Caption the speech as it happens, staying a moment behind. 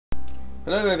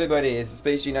Hello everybody, it's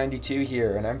SpaceG92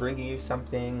 here, and I'm bringing you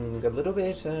something a little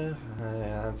bit,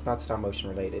 it's not stop motion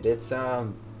related. It's a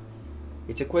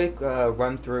quick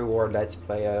run through or let's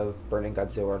play of Burning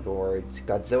Godzilla Lord's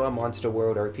Godzilla Monster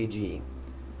World RPG.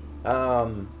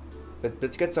 But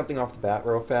let's get something off the bat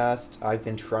real fast. I've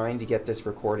been trying to get this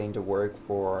recording to work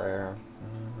for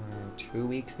 2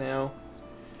 weeks now.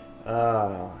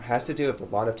 Has to do with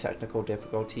a lot of technical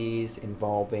difficulties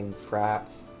involving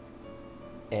FRAPS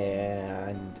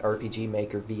and RPG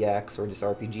Maker VX, or just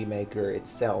RPG Maker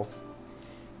itself.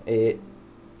 If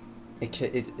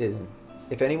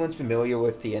anyone's familiar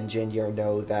with the engine, you'll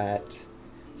know that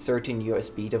certain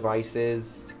USB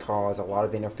devices cause a lot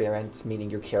of interference, meaning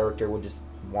your character will just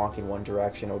walk in one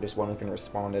direction or just won't even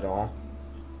respond at all.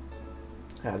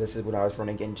 This is what I was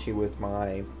running into with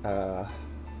my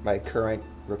my current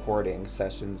recording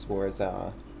sessions, whereas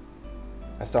I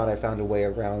thought I found a way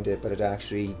around it, but it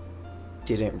actually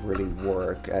didn't really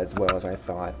work as well as I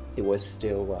thought. It was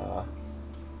still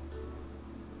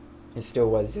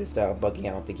was just bugging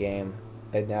out the game,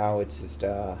 and now it's just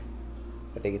I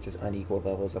think it's just unequal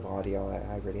levels of audio.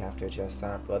 I really have to adjust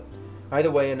that, but either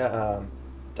way,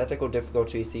 technical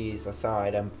difficulties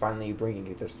aside, I'm finally bringing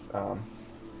you this.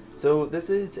 So this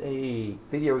is a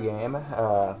video game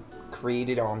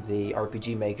created on the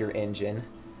RPG Maker engine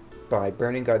by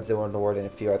BurningGodzillaLord and a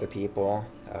few other people.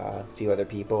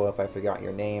 If I forgot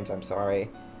your names, I'm sorry.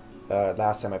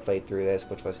 Last time I played through this,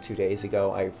 which was 2 days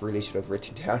ago, I really should have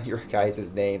written down your guys'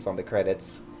 names on the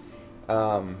credits.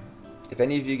 If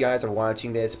any of you guys are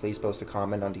watching this, please post a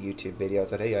comment on the YouTube videos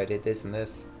that, hey, I did this and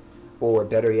this. Or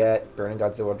better yet,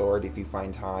 BurningGodzillaLord, if you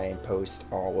find time, post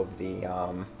all of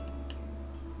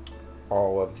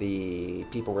the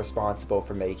people responsible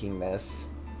for making this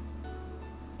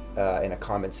in a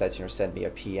comment section, or send me a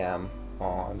PM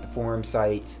on the forum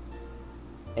site,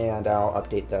 and I'll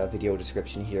update the video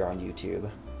description here on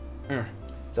YouTube.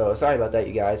 So sorry about that,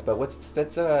 you guys, but let's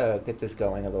get this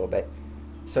going a little bit.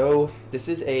 So this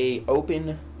is a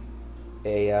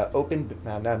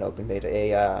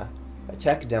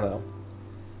tech demo.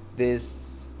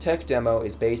 This tech demo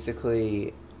is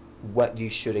basically what you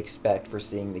should expect for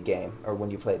seeing the game, or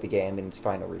when you play the game in its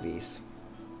final release.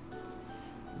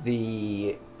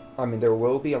 I mean, there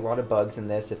will be a lot of bugs in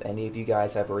this if any of you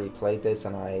guys have already played this,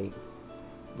 and I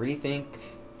really think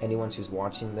anyone who's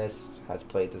watching this has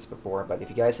played this before, but if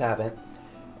you guys haven't,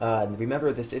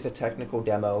 remember, this is a technical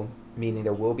demo, meaning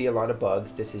there will be a lot of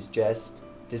bugs. This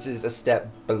is a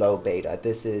step below beta.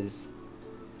 This is,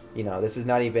 this is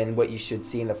not even what you should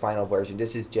see in the final version.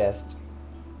 This is just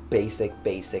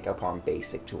basic upon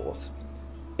basic tools.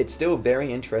 It's still a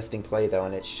very interesting play though,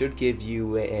 and it should give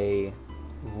you a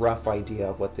rough idea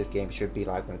of what this game should be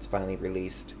like when it's finally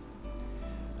released.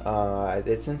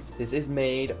 This is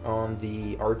made on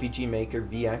the RPG Maker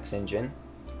VX engine,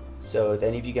 so if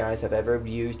any of you guys have ever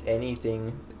used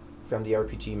anything from the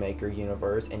RPG Maker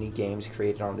universe, any games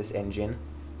created on this engine,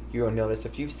 you will notice a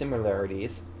few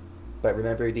similarities, but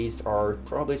remember, these are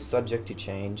probably subject to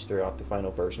change throughout the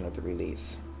final version of the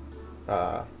release.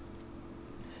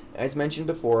 As mentioned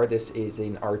before, this is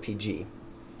an RPG.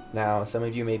 Now, some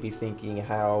of you may be thinking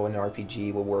how an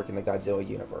RPG will work in the Godzilla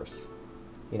universe.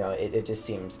 It just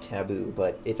seems taboo,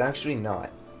 but it's actually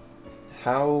not.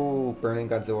 How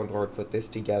BurningGodzillaLord put this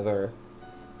together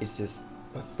is just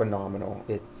phenomenal.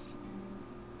 It's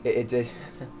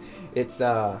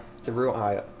a real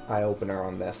eye-opener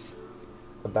on this,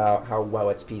 about how well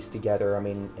it's pieced together, I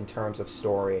mean, in terms of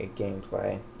story,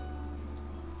 gameplay.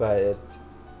 But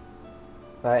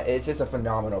it's just a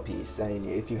phenomenal piece. I mean,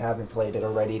 if you haven't played it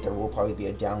already, there will probably be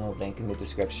a download link in the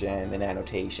description, an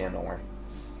annotation, or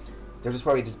there'll just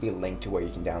probably be a link to where you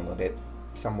can download it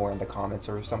somewhere in the comments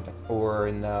or something, or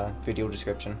in the video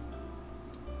description.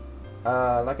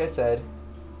 Like I said,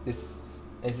 this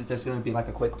is just going to be like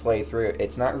a quick playthrough.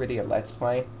 It's not really a let's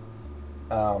play.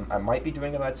 I might be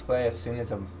doing a let's play as soon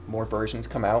as more versions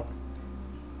come out.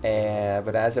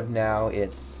 But as of now,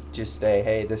 it's just a,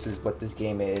 hey, this is what this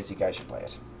game is, you guys should play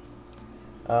it.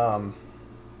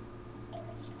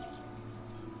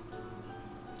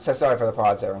 So sorry for the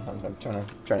pause there, I'm trying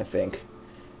to think.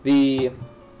 The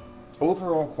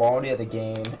overall quality of the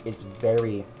game is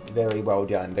very, very well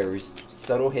done. There's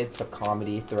subtle hits of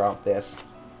comedy throughout this,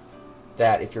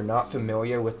 that if you're not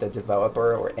familiar with the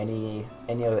developer or any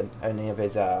of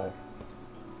his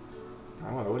I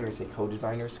don't know, what do I say,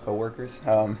 co-designers, co-workers?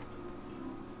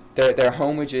 They're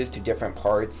homages to different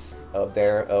parts of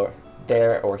their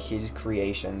or his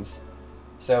creations.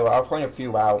 So I'll point a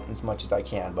few out as much as I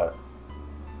can, but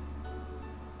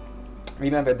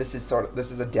remember, this is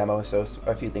a demo, so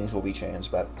a few things will be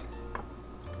changed. But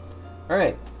all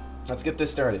right, let's get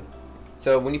this started.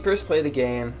 So when you first play the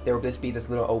game, there will just be this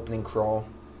little opening crawl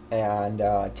and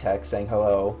text saying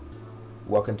hello,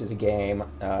 welcome to the game.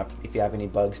 If you have any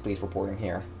bugs, please report them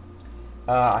here.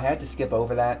 I had to skip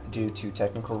over that due to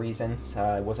technical reasons.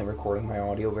 I wasn't recording my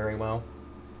audio very well.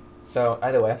 So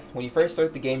either way, when you first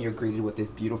start the game, you're greeted with this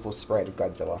beautiful sprite of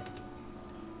Godzilla.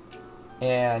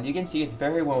 And you can see it's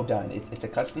very well done. It's a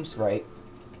custom sprite,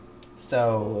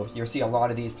 so you'll see a lot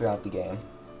of these throughout the game.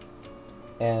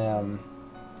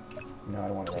 No, I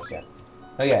don't want to rest yet.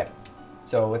 Okay,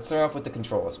 so let's start off with the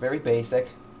controls. Very basic.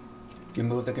 You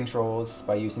move the controls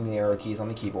by using the arrow keys on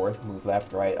the keyboard. Move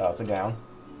left, right, up, and down.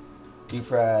 You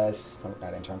press... Oh, I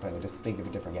didn't try and think of a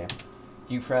different game.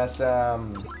 You press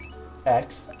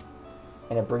X,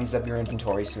 and it brings up your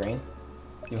inventory screen.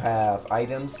 You have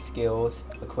items, skills,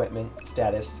 equipment,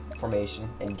 status, formation,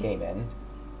 and game end.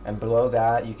 And below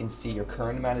that, you can see your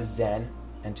current amount of Zen,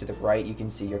 and to the right, you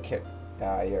can see your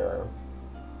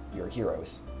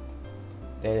heroes.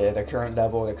 Their current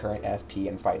level, their current FP,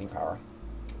 and fighting power.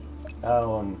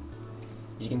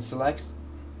 You can select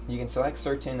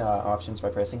certain options by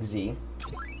pressing Z.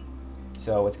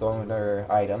 So let's go under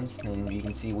items, and you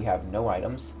can see we have no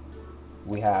items.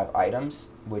 We have items,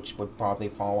 which would probably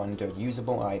fall under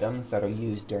usable items that are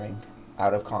used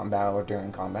out of combat or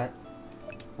during combat.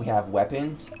 We have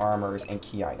weapons, armors, and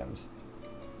key items.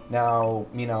 Now,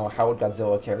 you know, how would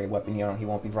Godzilla carry a weapon? You know, he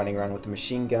won't be running around with a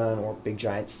machine gun or a big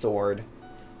giant sword.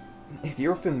 If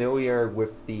you're familiar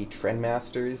with the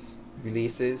Trendmasters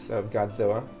releases of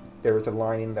Godzilla, there is a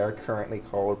line in there currently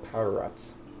called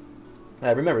power-ups.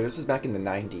 Remember, this was back in the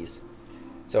 90s.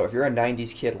 So if you're a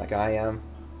 90s kid like I am,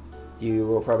 you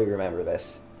will probably remember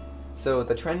this. So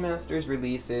the Trendmasters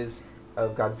releases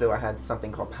of Godzilla had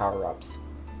something called power-ups,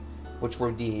 which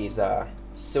were these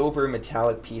silver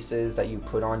metallic pieces that you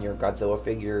put on your Godzilla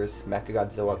figures: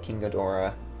 Mechagodzilla, King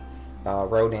Ghidorah,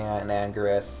 Rodan,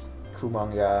 Anguirus,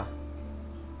 Kumonga,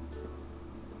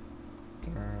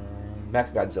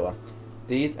 Mechagodzilla.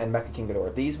 These and Mecha King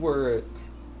Ghidorah. These were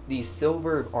these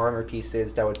silver armor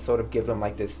pieces that would sort of give them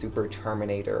like this super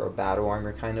Terminator or battle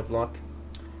armor kind of look.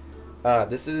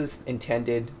 This is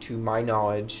intended, to my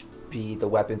knowledge, be the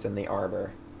weapons and the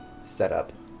armor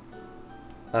setup.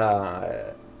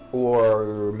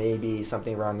 Or maybe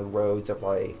something around the roads of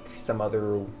like some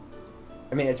other...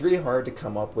 I mean, it's really hard to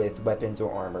come up with weapons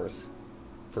or armors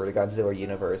for the Godzilla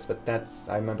universe, but that's...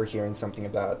 I remember hearing something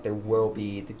about there will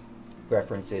be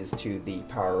references to the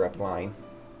power-up line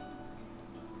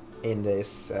in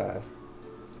this,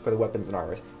 for the weapons and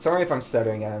armors. Sorry if I'm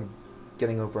stuttering, I'm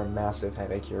getting over a massive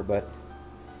headache here, but...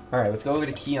 Alright, let's go over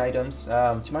to key items.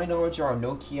 To my knowledge, there are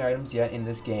no key items yet in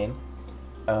this game.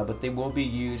 But they will be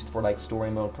used for like story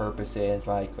mode purposes,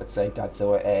 like let's say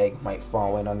Godzilla egg might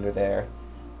fall in under there,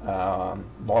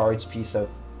 large piece of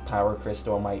power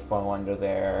crystal might fall under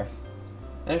there,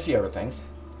 and a few other things.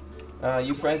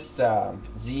 You press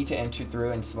Z to enter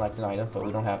through and select an item, but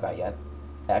we don't have that yet.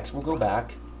 X will go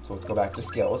back, so let's go back to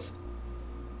skills.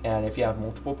 And if you have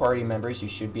multiple party members, you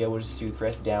should be able to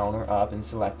press down or up and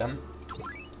select them.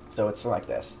 So let's select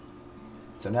this.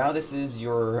 So now this is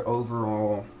your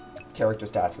overall character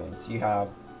stats wins. You have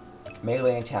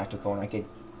melee and tactical, and I could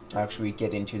actually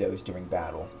get into those during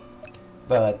battle.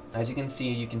 But as you can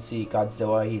see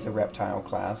Godzilla, he's a reptile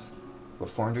class with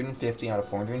 450 out of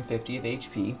 450 of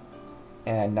HP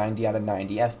and 90 out of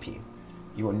 90 FP.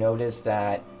 You will notice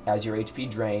that as your HP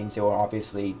drains, it will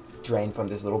obviously drain from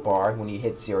this little bar. When you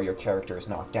hit 0, your character is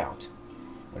knocked out.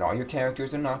 When all your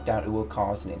characters are knocked out, it will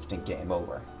cause an instant game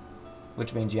over,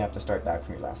 which means you have to start back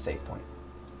from your last save point.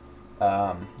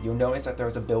 You'll notice that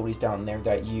there's abilities down there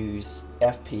that use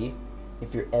FP.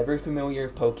 If you're ever familiar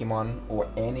with Pokemon or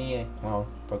any, well,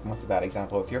 Pokemon's a bad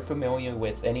example. If you're familiar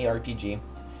with any RPG,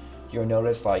 you'll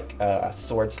notice like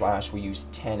Sword Slash will use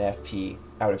 10 FP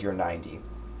out of your 90.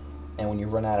 And when you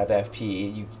run out of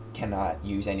FP, you cannot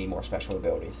use any more special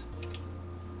abilities.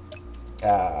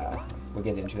 We'll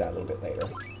get into that a little bit later.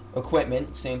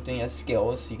 Equipment, same thing as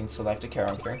skills. You can select a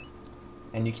character,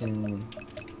 and you can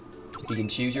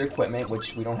choose your equipment,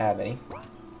 which we don't have any.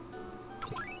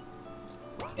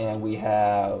 And we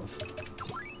have...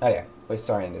 Okay, wait,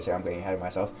 sorry in this here, I'm getting ahead of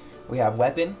myself. We have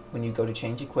weapon. When you go to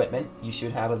change equipment, you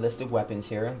should have a list of weapons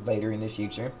here later in the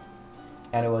future.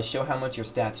 And it will show how much your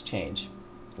stats change.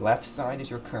 Left side is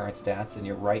your current stats, and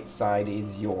your right side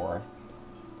is your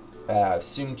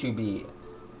soon-to-be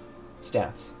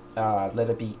stats. Let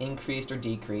it be increased or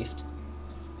decreased.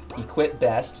 Equip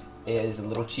best is a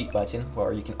little cheat button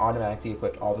where you can automatically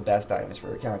equip all the best items for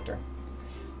your character.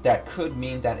 That could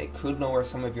mean that it could lower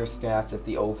some of your stats if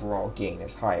the overall gain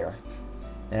is higher.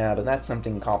 But that's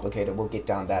something complicated. We'll get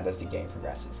down that as the game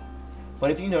progresses. But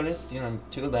if you notice,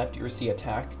 to the left, you'll see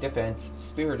attack, defense,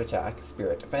 spirit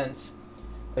defense,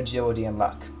 agility, and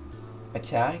luck.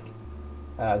 Attack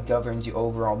governs your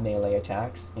overall melee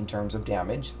attacks in terms of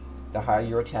damage. The higher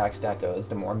your attack stat goes,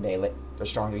 the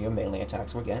stronger your melee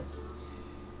attacks will get.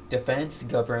 Defense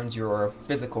governs your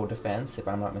physical defense, if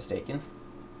I'm not mistaken.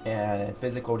 And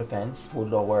physical defense will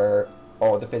lower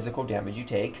all the physical damage you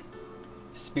take.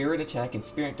 Spirit attack and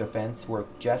spirit defense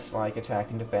work just like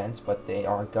attack and defense, but they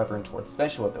are governed towards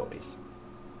special abilities.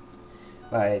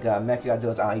 Like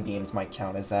Mechagodzilla's eye beams might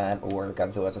count as that, or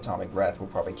Godzilla's atomic breath will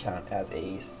probably count as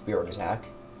a spirit attack.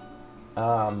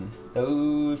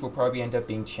 Those will probably end up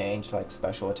being changed like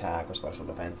special attack or special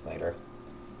defense later.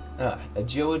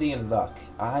 Agility and luck.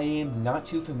 I am not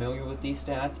too familiar with these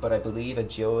stats, but I believe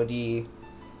agility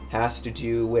has to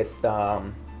do with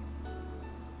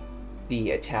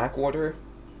the attack order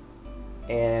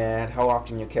and how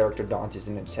often your character dodges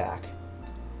an attack.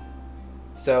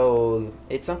 So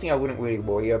it's something I wouldn't really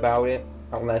worry about it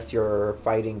unless you're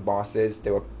fighting bosses.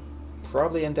 They will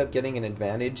probably end up getting an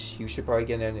advantage. You should probably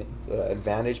get an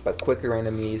advantage, but quicker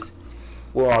enemies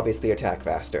will obviously attack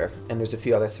faster. And there's a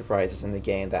few other surprises in the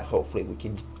game that hopefully we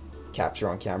can capture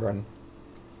on camera.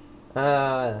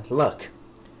 Luck.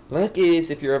 Luck is,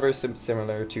 if you're ever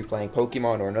similar to playing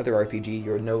Pokemon or another RPG,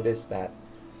 you'll notice that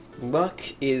luck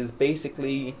is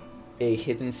basically a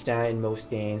hidden stat in most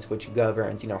games which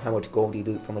governs, how much gold you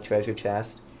loot from a treasure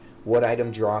chest, what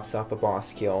item drops off a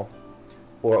boss kill,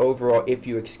 or overall, if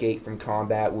you escape from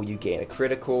combat, will you gain a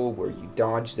critical, will you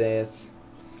dodge this,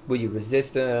 will you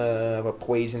resist a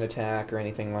poison attack or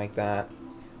anything like that,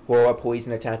 will a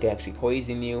poison attack actually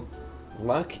poison you?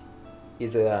 Luck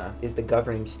is the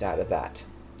governing stat of that,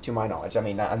 to my knowledge. I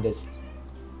mean, I'm just,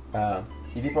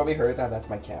 you've probably heard that, that's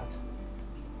my cat.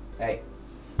 Hey.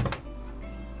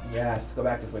 Yes, go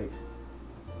back to sleep.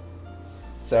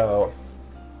 So,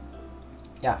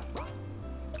 yeah.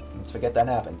 Let's forget that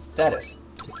happened. Status.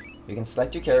 You can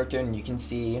select your character and you can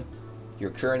see your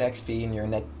current XP and your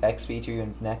XP to your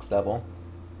next level.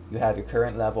 You have your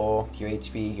current level, your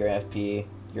HP, your FP,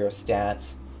 your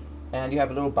stats, and you have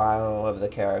a little bio of the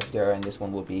character, and this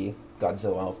one will be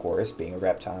Godzilla, of course, being a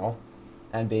reptile,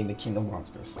 and being the king of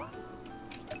monsters.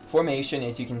 Formation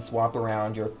is you can swap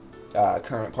around your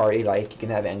current party, like you can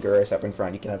have Anguirus up in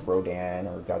front, you can have Rodan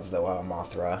or Godzilla,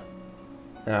 Mothra,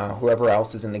 whoever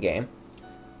else is in the game.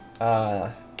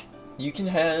 You can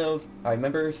have, I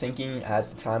remember thinking as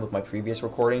the time of my previous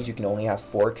recordings, you can only have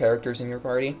 4 characters in your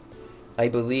party. I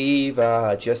believe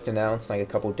just announced like a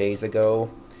couple days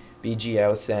ago,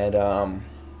 BGL said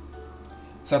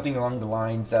something along the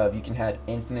lines of you can have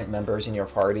infinite members in your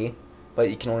party, but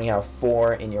you can only have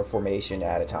 4 in your formation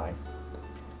at a time.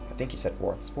 I think he said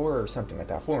 4. It's 4 or something like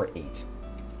that. 4 or 8.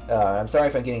 I'm sorry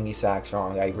if I'm getting these facts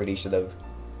wrong. I really should have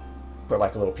put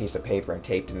like a little piece of paper and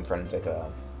taped it in front of like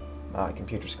a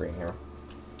computer screen here.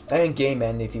 And game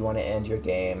end, if you want to end your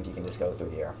game, you can just go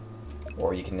through here.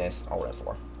 Or you can just alt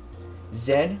F4.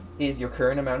 Zen is your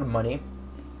current amount of money.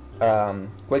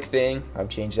 Quick thing, I've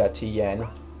changed that to yen.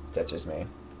 That's just me.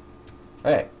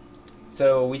 Alright,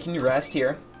 so we can rest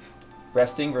here.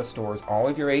 Resting restores all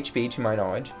of your HP, to my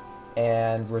knowledge,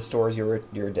 and restores your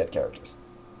dead characters.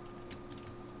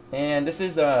 And this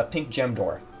is a pink gem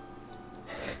door.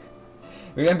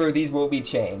 Remember, these will be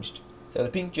changed. So the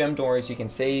pink gem doors, you can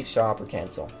save, shop, or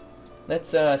cancel. Let's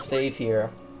save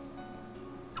here.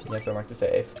 Yes, I'd like to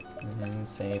save.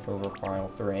 Save over file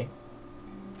 3.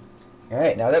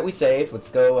 Alright, now that we saved, let's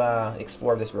go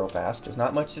explore this real fast. There's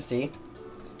not much to see,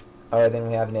 other than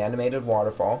we have an animated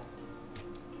waterfall,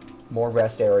 more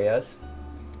rest areas,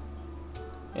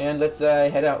 and let's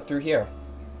head out through here.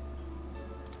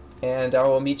 And I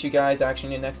will meet you guys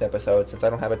actually in the next episode, since I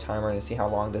don't have a timer to see how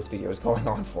long this video is going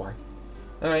on for.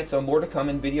 Alright, so more to come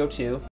in video 2.